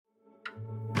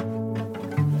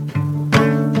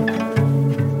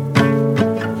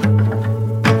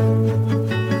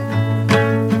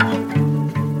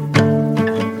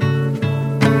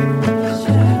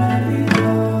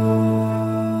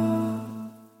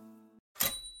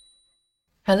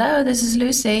Hello, this is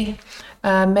Lucy.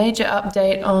 Major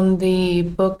update on the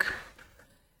book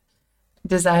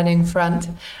designing front.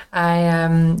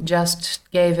 I just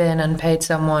gave in and paid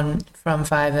someone from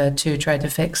Fiverr to try to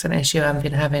fix an issue I've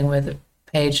been having with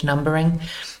page numbering.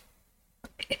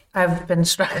 I've been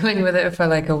struggling with it for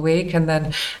like a week, and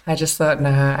then I just thought,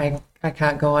 nah, I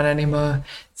can't go on anymore.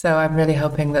 So I'm really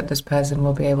hoping that this person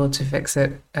will be able to fix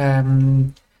it,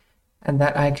 and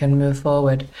that I can move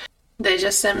forward. They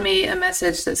just sent me a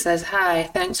message that says, "Hi,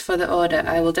 thanks for the order.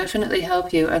 I will definitely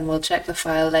help you and will check the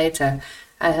file later.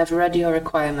 I have read your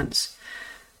requirements."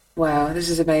 Wow, this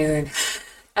is amazing.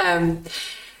 Um,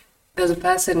 there's a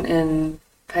person in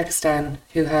Pakistan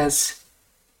who has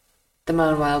the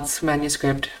Moan Wilds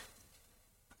manuscript.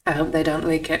 I hope they don't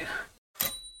leak it.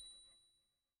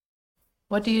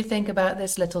 What do you think about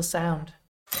this little sound?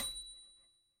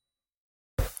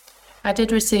 I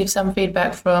did receive some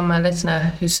feedback from a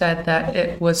listener who said that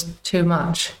it was too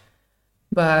much,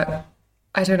 but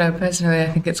I don't know, personally, I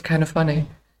think it's kind of funny.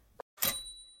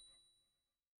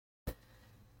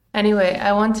 Anyway,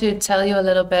 I want to tell you a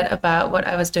little bit about what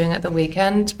I was doing at the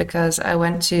weekend because I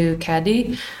went to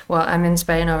Cadiz. Well, I'm in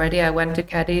Spain already. I went to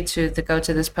Cadiz to go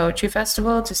to this poetry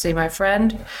festival to see my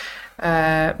friend.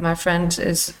 My friend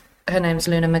her name's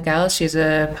Luna Miguel. She's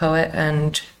a poet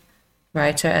and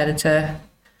writer, editor,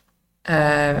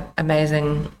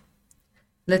 amazing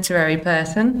literary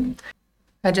person.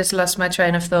 I just lost my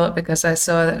train of thought because I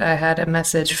saw that I had a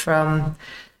message from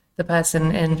the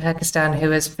person in Pakistan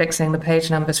who is fixing the page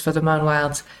numbers for the Moan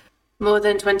Wilds. More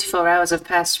than 24 hours have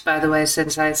passed, by the way,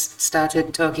 since I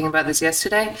started talking about this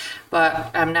yesterday,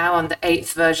 but I'm now on the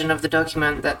 8th version of the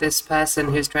document that this person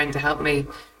who's trying to help me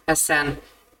has sent.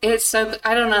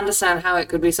 I don't understand how it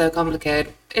could be so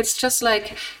complicated. It's just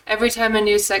like every time a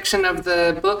new section of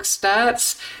the book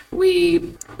starts,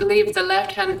 we leave the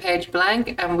left-hand page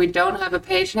blank and we don't have a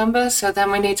page number, so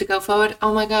then we need to go forward.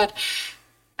 Oh my God,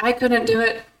 I couldn't do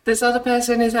it. This other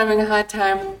person is having a hard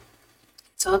time.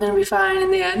 It's all going to be fine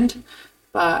in the end.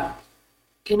 But,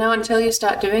 until you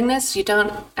start doing this, you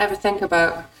don't ever think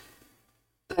about,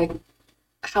 like,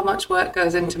 how much work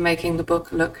goes into making the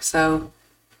book look so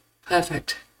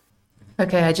perfect.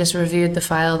 Okay, I just reviewed the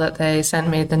file that they sent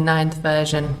me, the 9th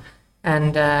version,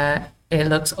 and it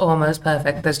looks almost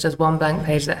perfect. There's just one blank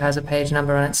page that has a page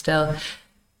number on it still.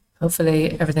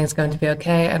 Hopefully everything's going to be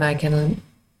okay and I can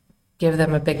give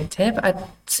them a big tip. It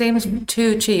seems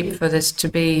too cheap for this to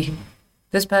be...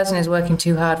 This person is working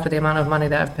too hard for the amount of money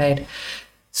that I've paid.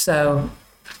 So,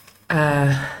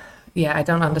 I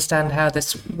don't understand how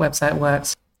this website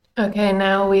works. Okay,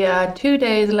 now we are 2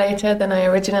 days later than I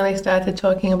originally started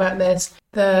talking about this.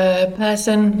 The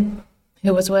person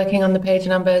who was working on the page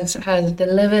numbers has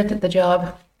delivered the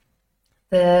job.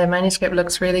 The manuscript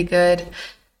looks really good,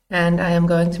 and I am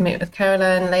going to meet with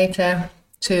Caroline later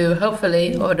to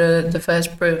hopefully order the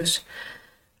first proofs.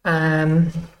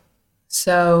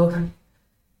 So,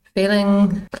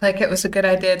 feeling like it was a good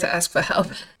idea to ask for help.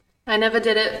 I never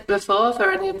did it before for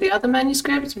any of the other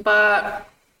manuscripts, but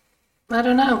I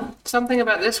don't know. Something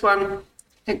about this one,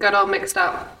 it got all mixed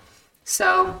up.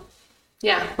 So,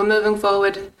 we're moving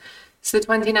forward. It's the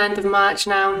 29th of March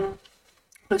now.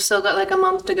 We've still got like a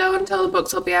month to go until the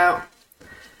books will be out.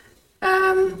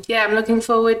 I'm looking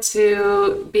forward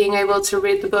to being able to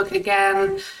read the book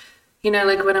again,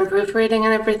 like when I'm proofreading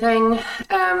and everything,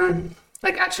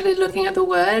 like actually looking at the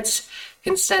words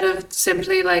instead of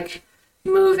simply like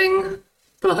moving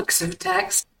blocks of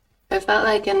text. I felt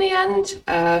like in the end,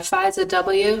 Faiza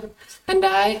W. and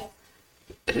I,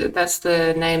 that's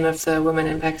the name of the woman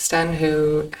in Pakistan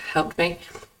who helped me,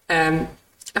 I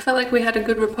felt like we had a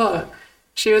good rapport.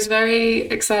 She was very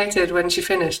excited when she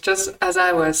finished, just as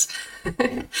I was.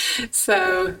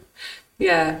 So,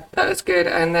 that was good.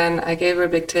 And then I gave her a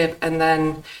big tip, and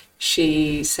then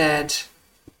she said,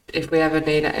 if I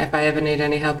ever need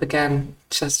any help again,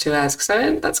 just to ask.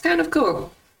 So that's kind of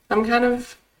cool. I'm kind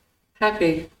of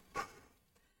happy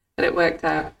that it worked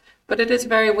out. But it is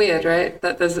very weird, right?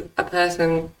 That there's a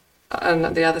person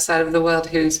on the other side of the world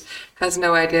has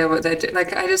no idea what they're doing.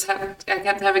 Like, I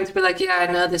kept having to be like, I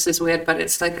know this is weird, but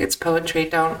it's like, it's poetry.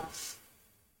 Don't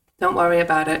worry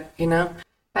about it,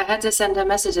 I had to send her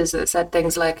messages that said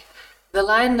things like, the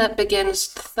line that begins,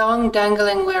 thong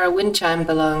dangling where a wind chime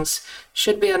belongs,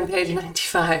 should be on page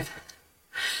 95.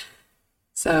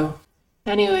 So,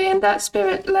 anyway, in that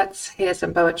spirit, let's hear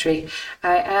some poetry.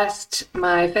 I asked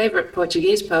my favorite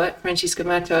Portuguese poet, Francisca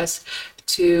Matos,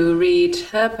 to read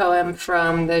her poem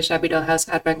from the Shabby Doll House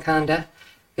Advent Calendar.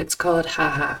 It's called Ha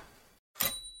Ha.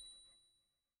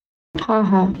 Ha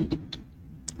ha.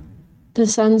 The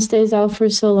sun stays out for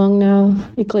so long now,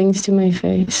 it clings to my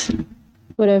face.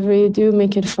 Whatever you do,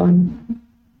 make it fun.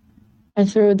 I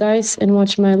throw dice and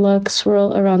watch my luck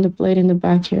swirl around the blade in the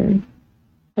backyard.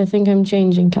 I think I'm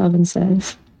changing, Calvin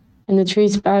says, and the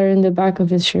trees spatter in the back of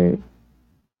his shirt.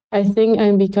 I think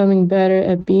I'm becoming better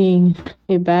at being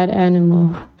a bad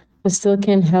animal, but still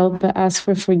can't help but ask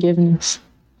for forgiveness.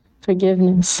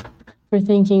 Forgiveness for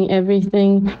thinking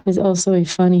everything is also a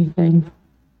funny thing.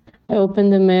 I open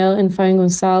the mail and find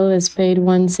Gonzalo has paid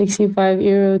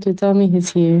 €165 to tell me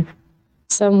he's here.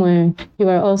 Somewhere, you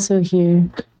are also here,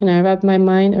 and I wrap my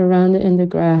mind around it in the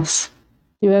grass.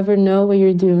 Do you ever know what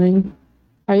you're doing?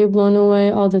 Are you blown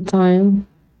away all the time?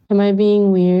 Am I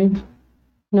being weird?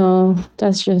 No,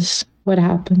 that's just what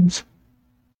happens.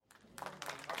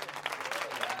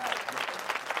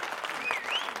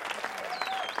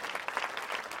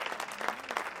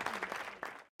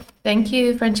 Thank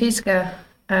you, Francesca.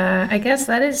 I guess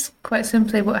that is quite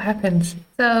simply what happens.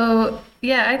 So,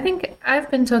 yeah, I think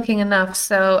I've been talking enough.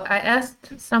 So I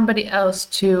asked somebody else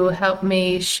to help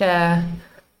me share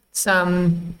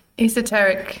some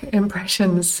esoteric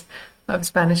impressions of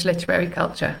Spanish literary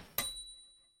culture.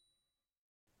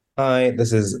 Hi,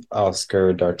 this is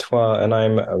Oscar D'Artois, and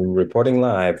I'm reporting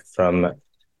live from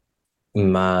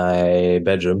my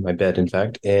bedroom, my bed, in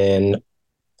fact, in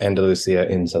Andalusia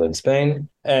in southern Spain.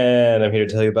 And I'm here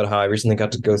to tell you about how I recently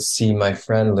got to go see my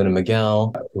friend Luna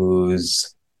Miguel,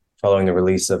 who's following the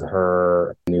release of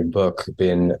her new book,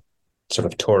 been sort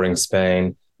of touring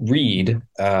Spain, read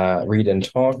and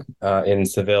talk in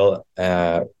Seville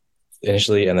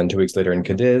initially, and then 2 weeks later in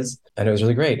Cadiz. And it was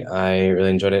really great. I really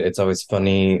enjoyed it. It's always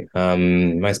funny.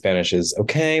 My Spanish is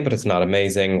okay, but it's not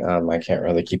amazing. I can't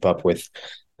really keep up with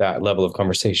that level of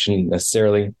conversation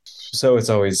necessarily. So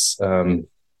it's always an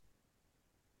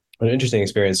interesting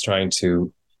experience trying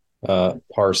to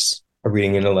parse a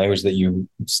reading in a language that you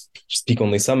speak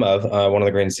only some of. One of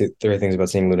the great things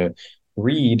about seeing Luna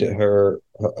read her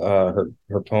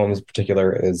poems in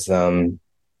particular is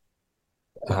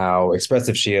how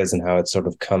expressive she is, and how it sort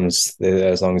of comes,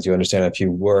 as long as you understand a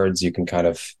few words, you can kind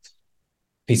of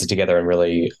piece it together, and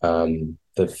really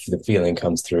the feeling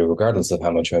comes through regardless of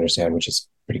how much you understand, which is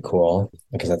pretty cool,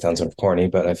 because that sounds sort of corny,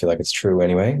 but I feel like it's true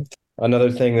anyway.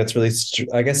 Another thing that's really,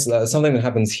 I guess, something that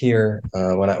happens here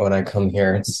when I come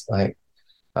here, it's like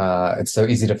it's so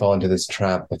easy to fall into this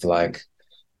trap of like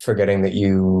forgetting that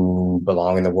you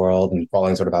belong in the world and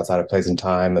falling sort of outside of place and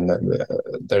time, and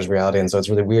there's reality. And so it's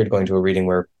really weird going to a reading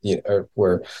where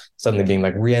we're suddenly being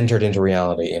like re-entered into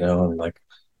reality, and like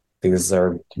these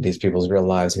are these people's real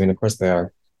lives. I mean, of course they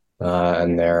are,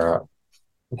 and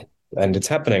it's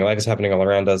happening. Life is happening all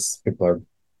around us. People are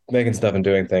making stuff and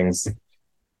doing things.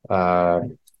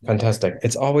 Fantastic.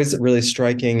 It's always really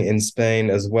striking in Spain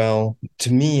as well,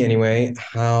 to me anyway,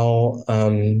 how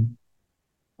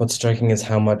what's striking is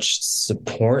how much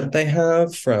support they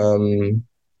have from,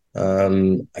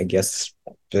 I guess,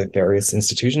 the various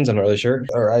institutions. I'm not really sure.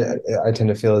 Or I tend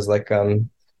to feel is like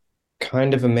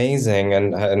kind of amazing,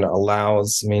 and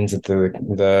means that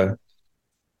the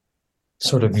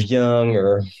sort of young,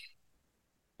 or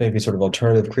maybe sort of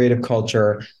alternative creative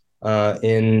culture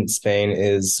in Spain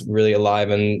is really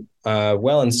alive and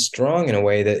well and strong in a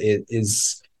way that it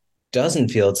doesn't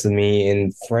feel to me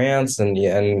in France, and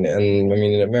I mean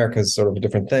in America is sort of a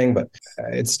different thing, but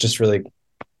it's just really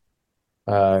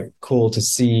cool to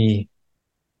see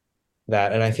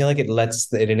that. And I feel like it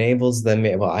enables them,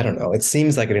 well, I don't know, it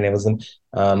seems like it enables them,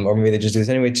 or maybe they just do this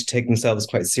anyway, to take themselves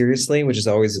quite seriously, which is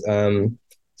always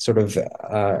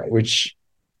which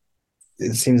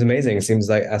it seems amazing. It seems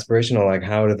like aspirational. Like,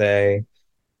 how do they,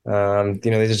 these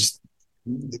are just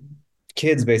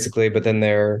kids basically, but then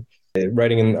they're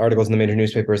writing in articles in the major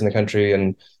newspapers in the country,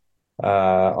 and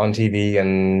on TV,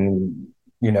 and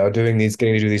getting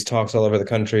to do these talks all over the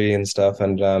country and stuff.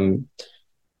 And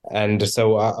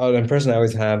so an impression I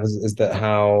always have is that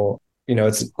how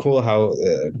it's cool, how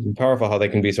powerful, how they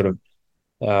can be sort of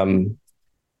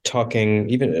talking.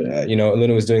 Even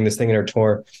Luna was doing this thing in her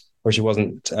tour where she she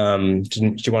wanted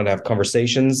to have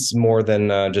conversations more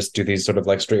than just do these sort of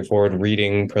like straightforward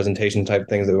reading presentation type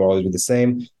things that would always be the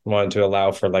same. She wanted to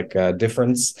allow for like a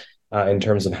difference in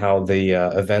terms of how the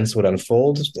events would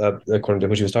unfold according to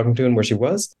who she was talking to and where she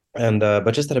was. And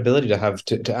but just that ability to have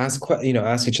to ask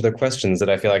each other questions that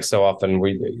I feel like so often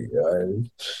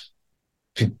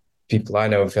people I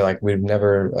know feel like we'd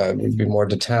be more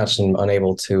detached and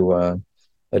unable to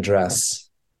address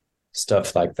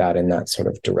stuff like that in that sort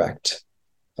of direct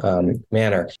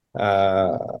manner.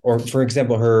 Or for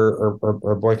example, her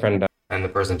boyfriend and the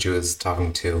person she was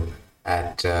talking to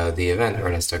at the event,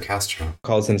 Ernesto Castro,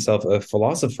 calls himself a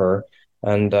philosopher,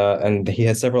 and he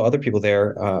had several other people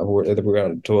there who were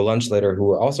going to a lunch later who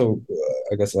were also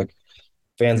I guess like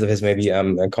fans of his maybe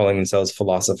calling themselves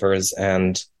philosophers,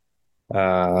 and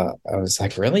I was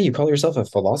like, really? You call yourself a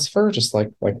philosopher? Just like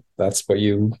that's what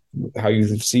how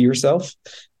you see yourself,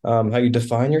 how you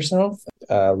define yourself?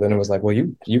 Lynn was like, well,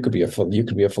 you could be you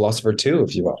could be a philosopher too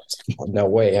if you want. No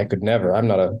way, I could never.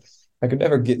 I could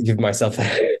never give myself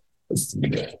a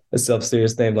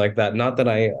self-serious name like that. Not that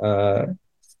I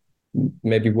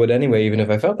maybe would anyway, even if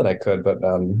I felt that I could, but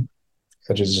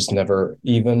it just never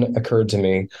even occurred to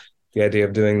me, the idea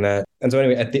of doing that. And so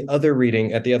anyway, at the other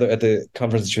reading, at the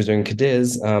conference that she was doing,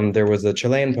 Cadiz, there was a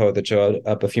Chilean poet that showed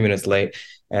up a few minutes late,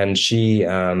 and she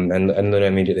and Luna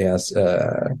immediately asked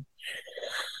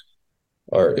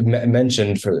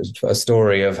mentioned for a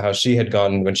story of how she had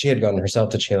gone when she had gone herself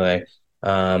to Chile.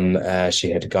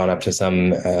 She had gone up to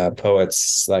some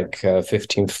poet's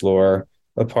 15th floor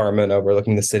apartment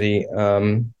overlooking the city,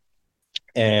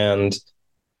 and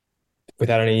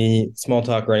without any small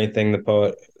talk or anything, the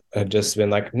poet had just been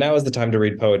like, now is the time to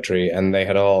read poetry. And they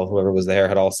had all, whoever was there,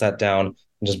 had all sat down and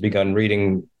just begun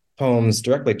reading poems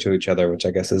directly to each other, which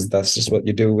I guess that's just what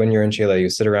you do when you're in Chile. You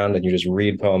sit around and you just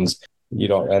read poems. You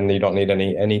don't need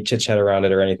any chit chat around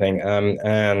it or anything.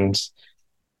 And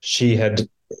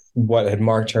what had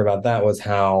marked her about that was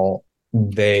how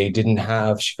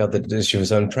she felt that she was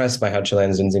so impressed by how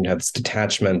Chileans didn't seem to have this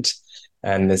detachment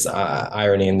and this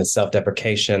irony and this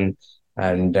self-deprecation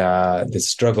and this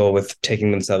struggle with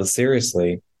taking themselves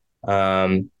seriously,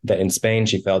 that in Spain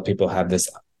she felt people have this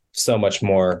so much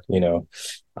more,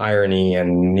 irony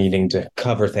and needing to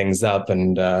cover things up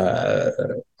and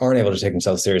aren't able to take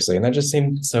themselves seriously. And that just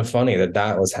seemed so funny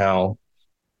that was how,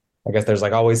 I guess there's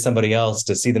always somebody else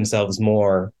to see themselves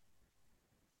more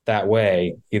that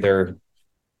way, either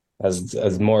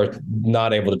as more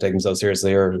not able to take themselves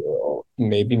seriously or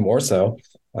maybe more so.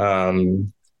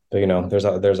 But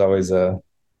there's always the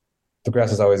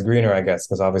grass is always greener, I guess,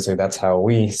 because obviously that's how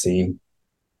we see,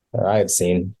 or I have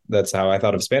seen, that's how I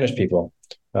thought of Spanish people.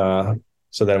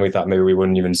 So then we thought maybe we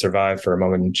wouldn't even survive for a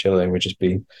moment in Chile and we'd just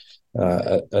be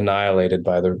annihilated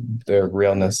by their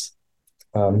realness.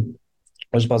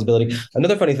 Which is a possibility.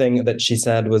 Another funny thing that she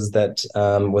said was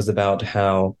about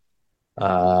how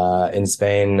in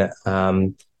Spain,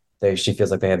 she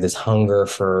feels like they have this hunger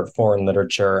for foreign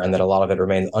literature and that a lot of it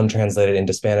remains untranslated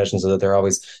into Spanish. And so that they're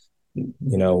always,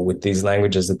 with these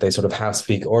languages that they sort of half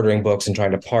speak, ordering books and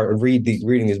trying to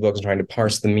reading these books and trying to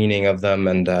parse the meaning of them.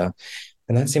 And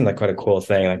that seemed like quite a cool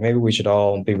thing. Like maybe we should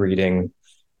all be reading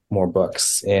more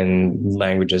books in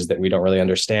languages that we don't really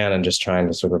understand and just trying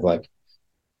to sort of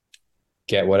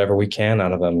get whatever we can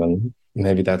out of them. And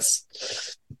maybe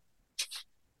that's,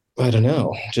 I don't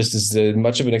know, just as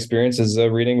much of an experience as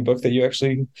reading a book that you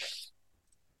actually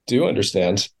do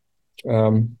understand,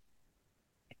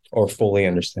 or fully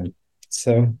understand.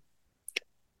 So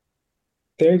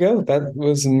there you go. That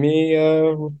was me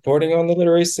reporting on the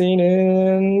literary scene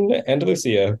in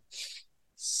Andalusia.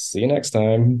 See you next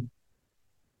time.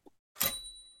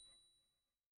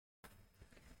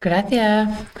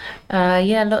 Gracias.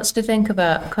 Yeah, lots to think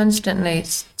about constantly.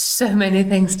 So many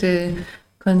things to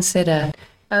consider.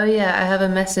 Oh yeah, I have a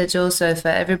message also for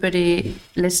everybody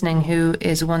listening who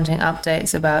is wanting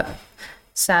updates about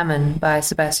Salmon by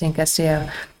Sebastian Castillo.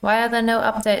 Why are there no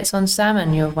updates on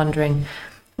Salmon, you're wondering?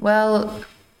 Well,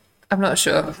 I'm not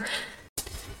sure.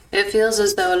 It feels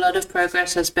as though a lot of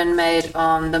progress has been made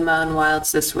on the Moan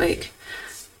Wilds this week,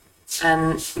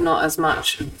 and not as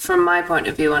much, from my point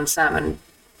of view, on Salmon.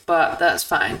 But that's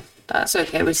fine. That's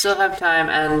okay. We still have time,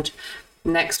 and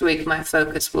next week my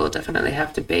focus will definitely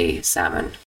have to be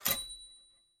Salmon.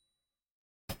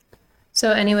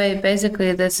 So anyway,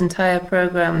 basically this entire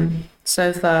program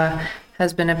so far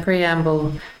has been a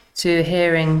preamble to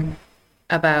hearing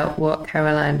about what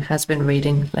Caroline has been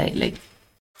reading lately.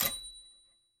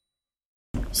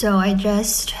 So I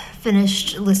just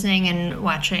finished listening to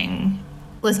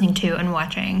and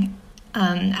watching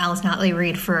Alice Notley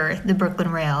read for the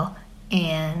Brooklyn Rail,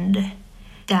 and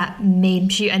that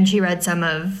made she read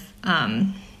some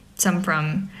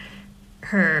from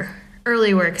her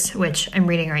early works, which I'm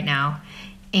reading right now,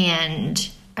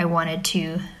 and I wanted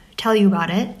to tell you about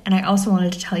it, and I also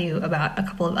wanted to tell you about a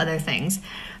couple of other things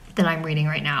that I'm reading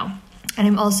right now.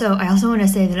 And I also want to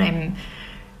say that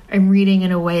I'm reading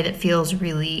in a way that feels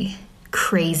really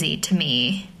crazy to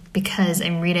me, because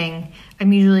I'm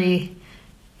usually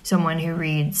someone who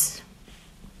reads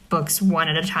books one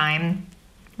at a time,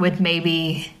 with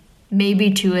maybe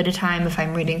two at a time if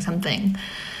I'm reading something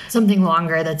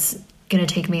longer that's going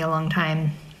to take me a long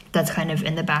time. That's kind of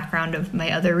in the background of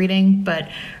my other reading. But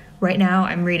right now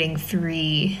I'm reading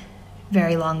 3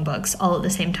 very long books all at the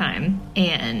same time.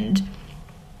 And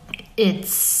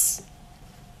it's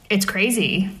it's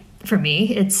crazy for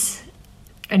me. It's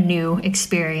a new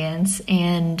experience,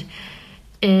 and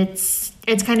it's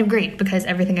kind of great because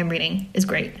everything I'm reading is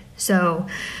great. So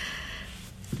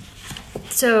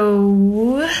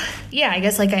yeah, I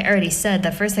guess like I already said,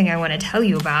 the first thing I want to tell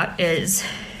you about is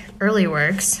Early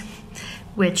Works,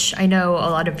 which I know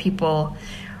a lot of people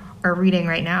are reading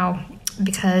right now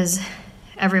because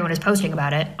everyone is posting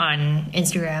about it on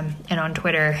Instagram and on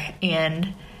Twitter,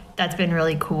 and that's been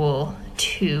really cool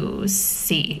to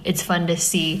see. It's fun to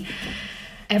see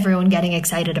everyone getting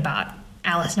excited about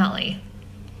Alice Notley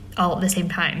all at the same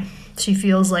time. She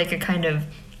feels like a kind of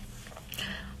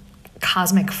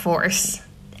cosmic force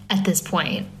at this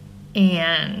point,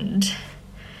 and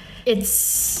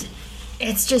it's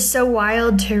just so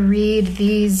wild to read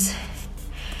these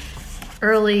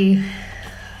early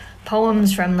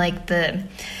poems from like the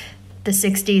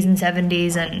 60s and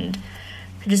 70s, and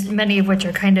just many of which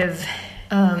are kind of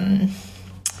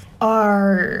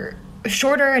are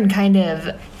shorter and kind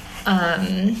of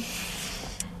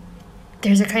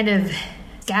there's a kind of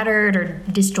scattered or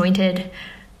disjointed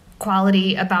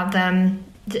quality about them,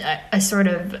 a sort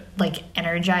of like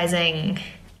energizing,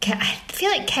 I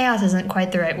feel like chaos isn't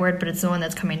quite the right word, but it's the one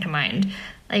that's coming to mind,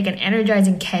 like an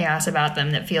energizing chaos about them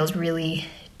that feels really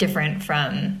different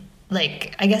from,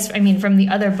 like, I guess, I mean, from the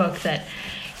other book that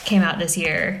came out this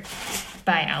year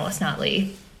by Alice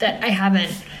Notley that I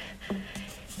haven't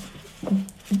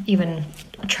even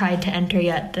tried to enter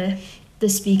yet, the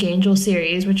Speak Angel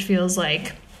series, which feels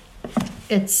like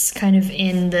it's kind of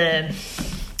in the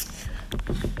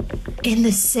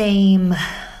same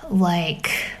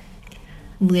like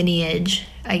lineage,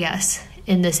 I guess,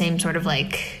 in the same sort of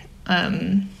like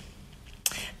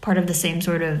part of the same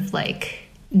sort of like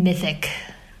mythic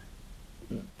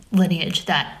lineage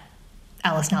that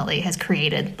Alice Notley has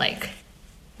created, like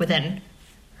within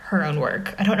her own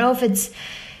work. I don't know.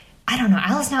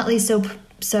 Alice Notley's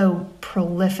so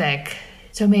prolific,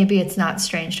 so maybe it's not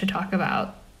strange to talk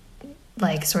about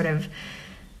like sort of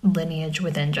lineage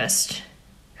within just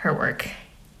her work.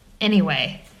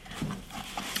 Anyway,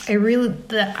 I'm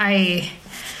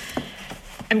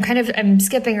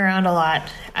skipping around a lot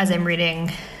as I'm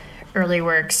reading Early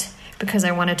Works because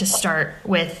I wanted to start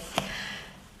with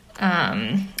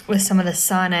some of the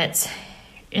sonnets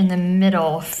in the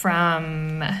middle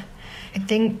from, I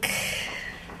think,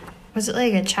 was it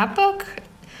like a chapbook?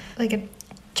 Like a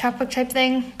chapbook type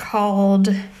thing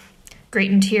called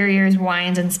Great Interiors,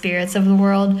 Wines and Spirits of the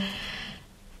World.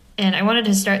 And I wanted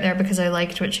to start there because I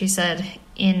liked what she said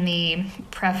in the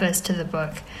preface to the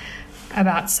book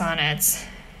about sonnets.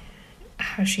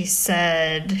 How she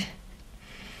said,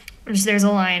 there's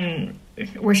a line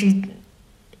where she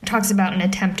talks about an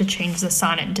attempt to change the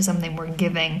sonnet into something more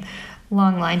giving,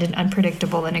 long-lined and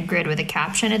unpredictable than a grid with a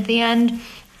caption at the end.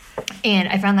 And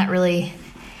I found that really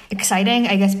exciting,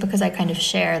 I guess, because I kind of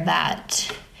share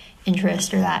that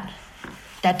interest or that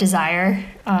desire,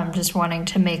 just wanting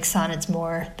to make sonnets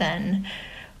more than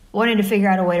wanting to figure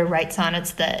out a way to write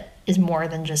sonnets that is more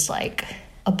than just like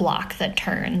a block that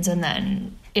turns and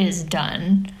then is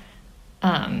done.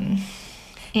 And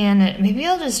maybe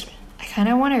I kind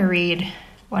of want to read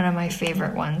one of my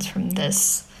favorite ones from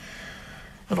this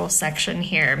little section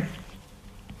here.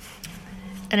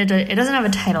 And it doesn't have a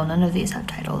title. None of these have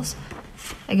titles.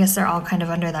 I guess they're all kind of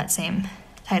under that same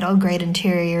title, Great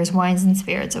Interiors, Wines and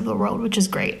Spirits of the World, which is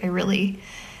great. I really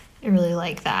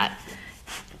like that.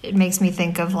 It makes me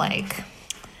think of like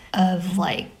a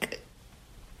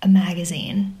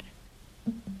magazine,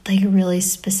 like a really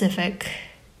specific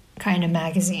kind of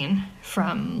magazine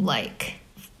from the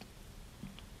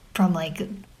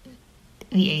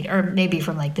 80s, or maybe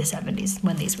from like the 70s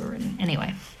when these were written.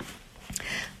 Anyway.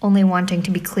 Only wanting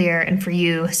to be clear and for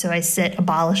you, so I sit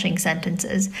abolishing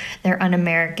sentences. They're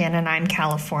un-American and I'm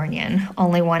Californian.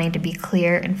 Only wanting to be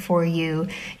clear and for you,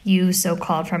 you so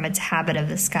called from its habit of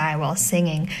the sky while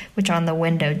singing, which on the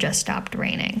window just stopped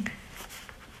raining.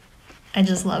 I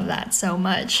just love that so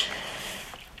much.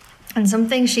 And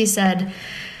something she said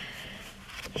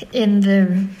in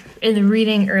the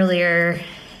reading earlier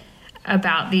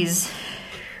about these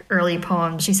early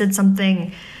poems, she said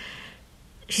something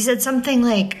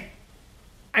like,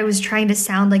 I was trying to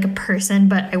sound like a person,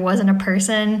 but I wasn't a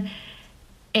person.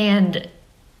 And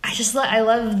I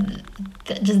love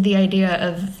just the idea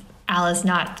of Alice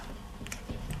not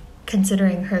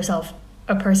considering herself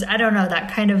a person. I don't know,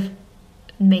 that kind of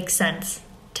makes sense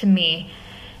to me.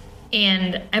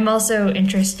 And I'm also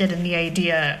interested in the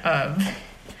idea of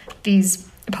these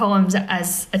poems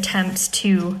as attempts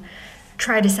to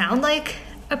try to sound like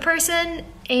a person,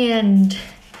 and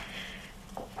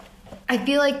I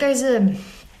feel like there's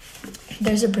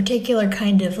there's a particular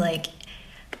kind of like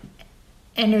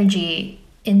energy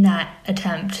in that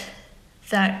attempt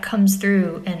that comes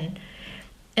through in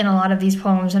a lot of these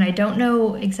poems, and I don't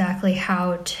know exactly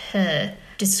how to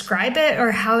describe it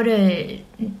or how to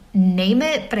name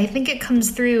it, but I think it comes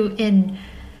through in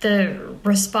the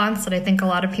response that I think a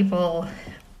lot of people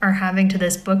are having to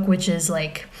this book, which is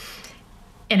like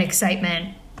an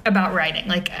excitement about writing.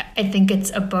 Like, I think it's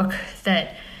a book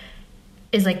that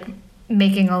is like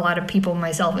making a lot of people,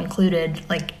 myself included,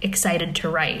 like excited to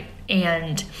write.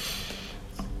 And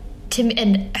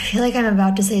I feel like I'm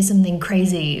about to say something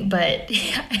crazy, but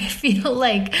I feel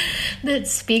like that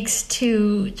speaks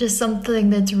to just something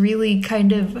that's really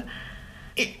kind of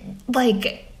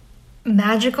like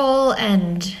magical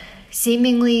and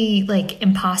seemingly like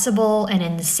impossible and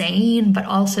insane, but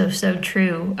also so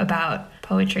true about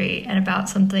poetry and about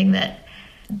something that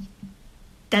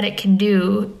it can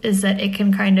do, is that it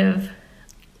can kind of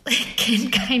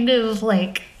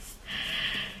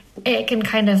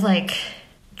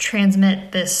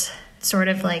transmit this sort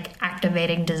of like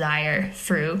activating desire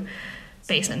through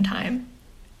space and time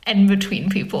and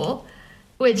between people,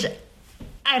 which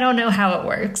I don't know how it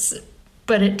works,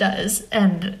 but it does.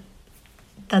 And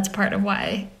that's part of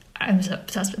why I'm so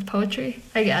obsessed with poetry,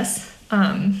 I guess.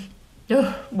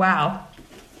 Wow.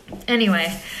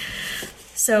 Anyway,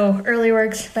 so Early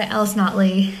Works by Alice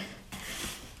Notley,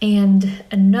 and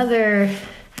another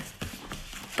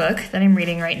book that I'm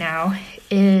reading right now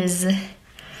is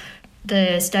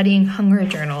the Studying Hunger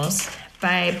Journals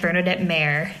by Bernadette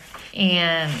Mayer.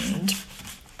 And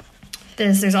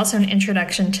there's also an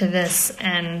introduction to this,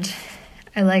 and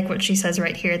I like what she says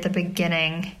right here at the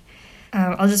beginning.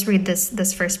 I'll just read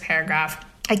this first paragraph.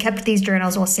 I kept these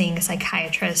journals while seeing a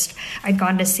psychiatrist. I'd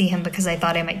gone to see him because I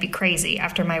thought I might be crazy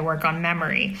after my work on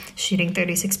memory, shooting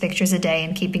 36 pictures a day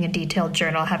and keeping a detailed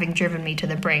journal having driven me to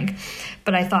the brink.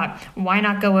 But I thought, why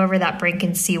not go over that brink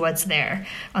and see what's there?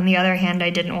 On the other hand, I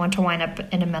didn't want to wind up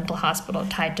in a mental hospital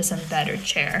tied to some bed or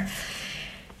chair.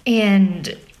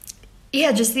 And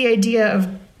yeah, just the idea of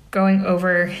going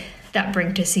over that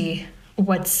brink to see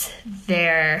what's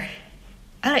there,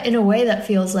 in a way that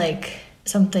feels like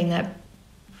something that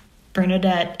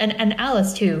Bernadette and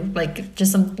Alice too, like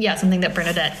just something that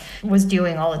Bernadette was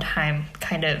doing all the time.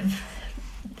 Kind of,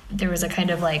 there was a kind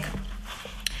of like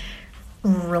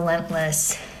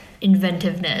relentless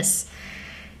inventiveness,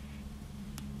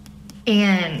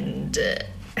 and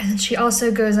she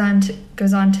also goes on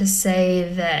to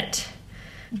say that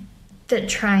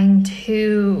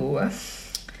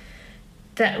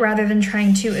rather than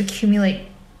trying to accumulate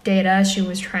data, she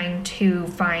was trying to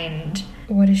find,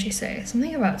 what did she say?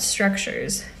 Something about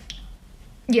structures.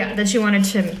 Yeah, that she wanted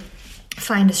to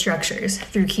find structures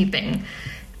through keeping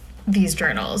these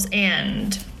journals.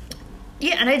 And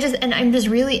yeah, and I'm just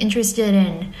really interested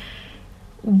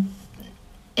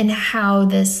in how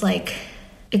this like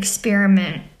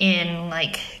experiment in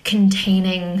like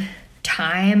containing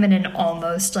time in an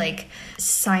almost like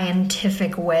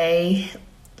scientific way,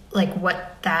 like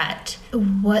what that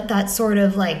sort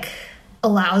of like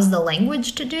allows the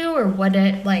language to do, or what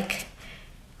it like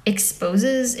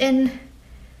exposes in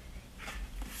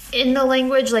the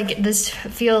language. Like, this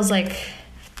feels like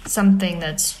something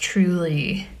that's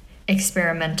truly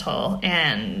experimental,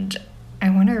 and I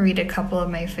want to read a couple of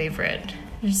my favorite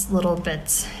just little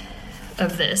bits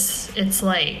of this. It's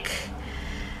like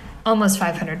almost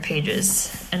 500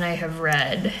 pages, and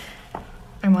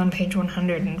I'm on page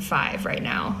 105 right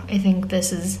now. I think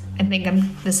this is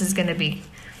going to be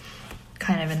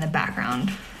kind of in the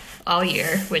background all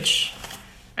year, which,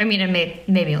 I mean, it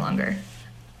may be longer.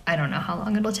 I don't know how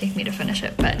long it'll take me to finish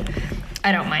it, but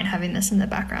I don't mind having this in the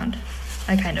background.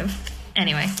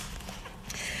 Anyway.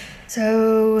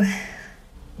 So,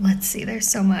 let's see, there's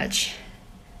so much.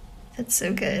 That's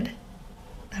so good.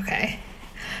 Okay.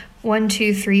 1,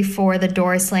 2, 3, 4, the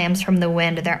door slams from the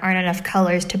wind. There aren't enough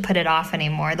colors to put it off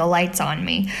anymore. The light's on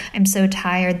me. I'm so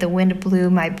tired. The wind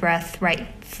blew my breath right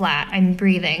flat. I'm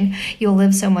breathing. You'll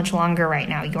live so much longer right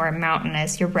now. You're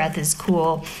mountainous. Your breath is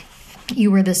cool. You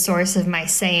were the source of my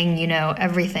saying,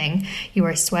 everything. You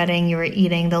were sweating. You were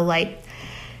eating. The light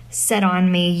set on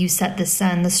me. You set the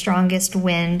sun, the strongest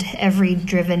wind. Every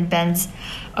driven bends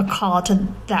a call to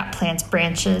that plant's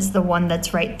branches, the one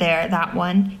that's right there, that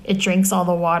one. It drinks all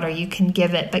the water you can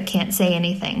give it, but can't say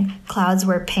anything. Clouds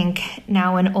were pink,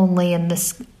 now and only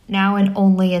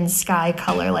in sky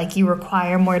color, like you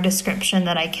require more description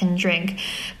that I can drink,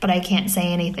 but I can't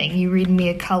say anything. You read me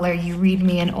a color, you read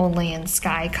me an only in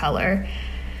sky color.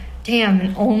 Damn,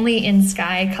 an only in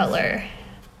sky color.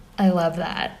 I love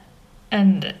that.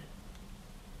 And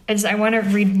I want to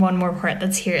read one more part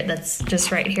that's here, that's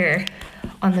just right here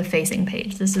on the facing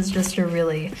page. This is just a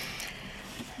really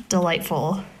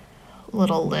delightful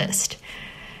little list.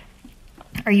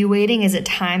 Are you waiting? Is it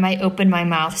time? I open my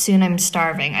mouth. Soon I'm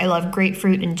starving. I love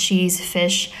grapefruit and cheese,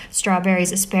 fish,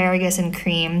 strawberries, asparagus and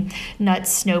cream,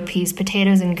 nuts, snow peas,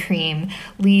 potatoes and cream,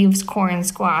 leaves, corn,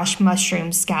 squash,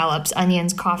 mushrooms, scallops,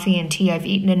 onions, coffee and tea. I've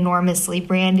eaten enormously.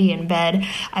 Brandy in bed.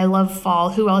 I love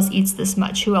fall. Who else eats this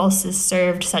much? Who else is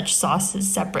served such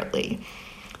sauces separately?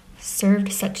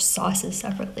 Served such sauces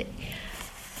separately.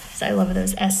 So I love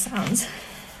those S sounds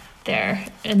there.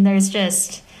 And there's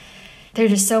just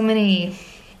so many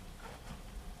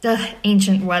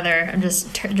ancient weather. I'm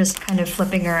just kind of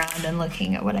flipping around and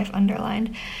looking at what I've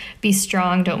underlined. Be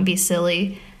strong, don't be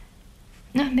silly.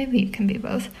 No, maybe it can be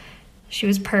both. She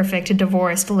was perfect,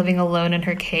 divorced, living alone in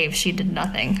her cave. She did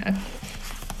nothing.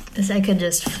 I could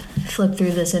just flip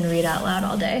through this and read out loud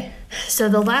all day. So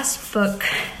the last book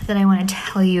that I want to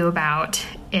tell you about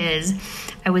is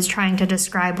I Was Trying to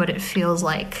Describe What It Feels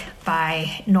Like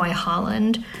by Noy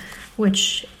Holland,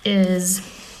 which is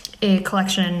a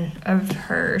collection of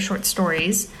her short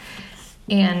stories.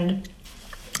 And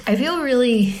I feel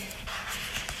really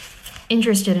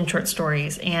interested in short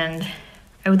stories, and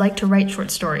I would like to write short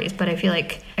stories, but I feel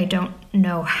like I don't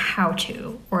know how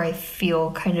to, or I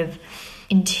feel kind of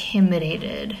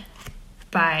intimidated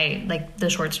by like the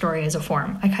short story as a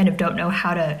form. I kind of don't know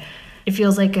how to. It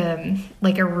feels like a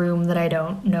room that I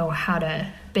don't know how to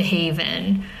behave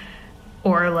in,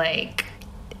 or like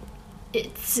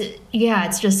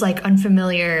it's just like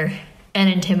unfamiliar and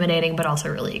intimidating, but also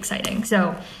really exciting.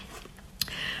 So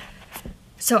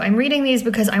I'm reading these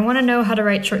because I want to know how to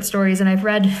write short stories, and I've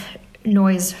read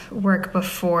Noy's work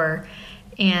before,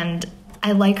 and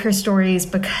I like her stories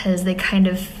because they kind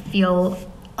of feel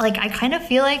like, I kind of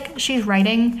feel like she's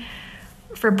writing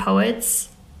for poets,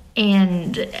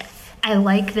 and I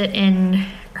like that in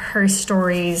her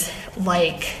stories,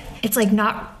 like, it's like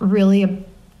not really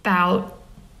about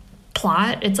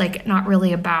plot. It's like not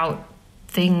really about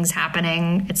things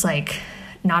happening. It's like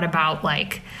not about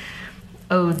like,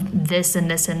 oh, this and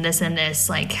this and this and this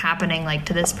like happening like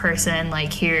to this person,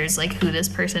 like here's like who this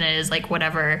person is, like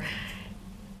whatever.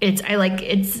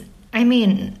 I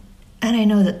mean, and I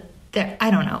know that I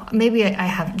don't know, maybe I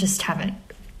haven't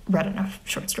read enough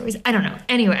short stories. I don't know.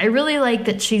 Anyway, I really like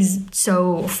that she's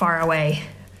so far away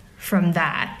from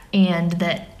that, and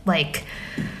that like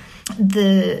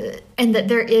and that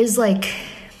there is like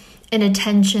an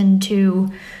attention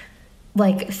to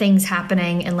like things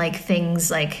happening and like things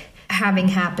like having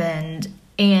happened,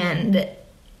 and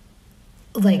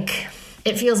like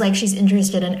it feels like she's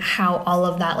interested in how all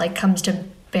of that like comes to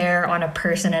bear on a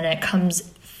person, and it comes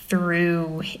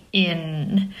through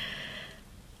in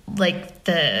like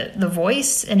the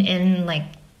voice and in like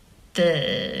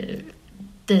the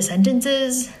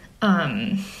sentences.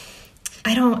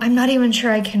 I'm not even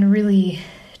sure I can really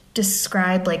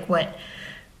describe like what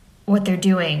they're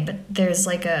doing, but there's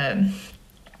like an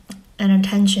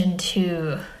attention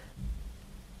to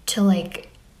like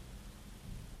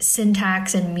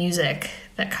syntax and music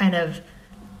that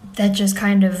just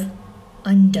kind of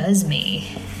undoes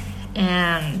me.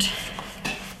 And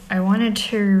I wanted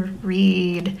to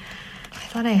read, I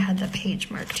thought I had the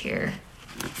page marked here.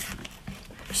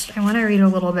 I want to read a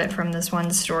little bit from this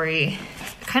one story.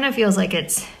 It kind of feels like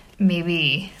it's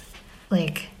maybe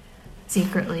like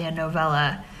secretly a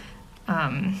novella,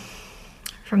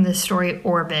 from the story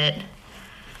Orbit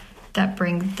that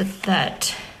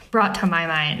brought to my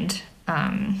mind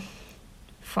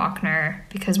Faulkner,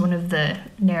 because one of the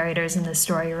narrators in this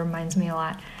story reminds me a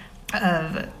lot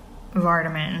of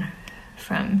Vardaman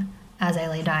from As I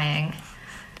Lay Dying.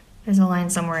 There's a line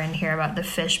somewhere in here about the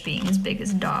fish being as big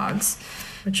as dogs,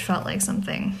 which felt like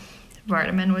something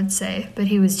Vardaman would say, but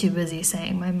he was too busy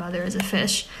saying my mother is a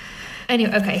fish.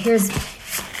 Anyway, okay, here's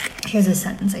a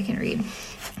sentence I can read.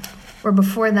 Or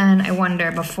before then, I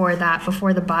wonder, before that,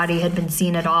 before the body had been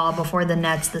seen at all, before the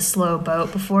nets, the slow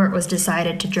boat, before it was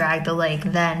decided to drag the lake,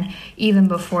 then, even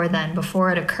before then,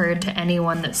 before it occurred to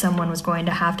anyone that someone was going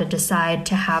to have to decide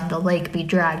to have the lake be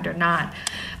dragged or not.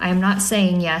 I am not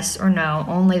saying yes or no,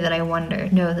 only that I wonder,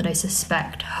 no, that I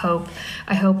suspect, hope.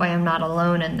 I hope I am not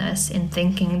alone in this, in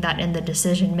thinking that in the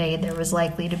decision made there was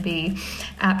likely to be,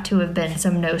 apt to have been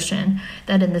some notion,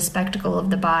 that in the spectacle of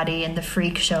the body and the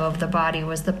freak show of the body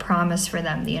was the promise for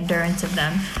them, the endurance of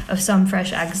them, of some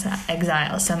fresh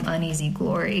exile, some uneasy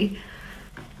glory.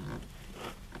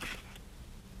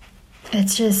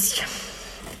 It's just,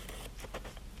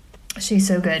 she's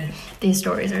so good. These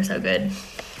stories are so good.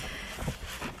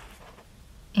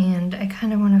 And I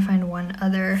kind of want to find one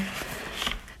other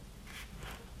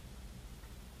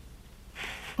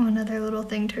One other little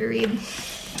thing to read.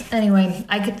 Anyway,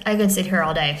 I could sit here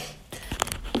all day,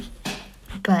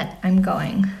 but I'm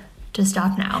going to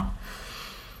stop now.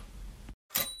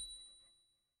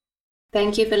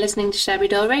 Thank you for listening to Shabby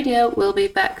Doll Radio. We'll be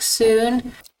back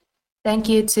soon. Thank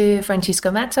you to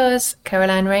Francisco Matos,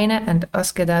 Caroline Rayner, and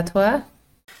Oscar D'Artois.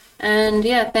 And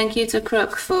yeah, thank you to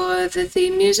Crook for the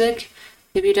theme music.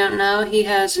 If you don't know, he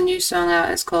has a new song out.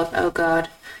 It's called Oh God,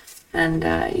 and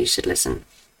you should listen.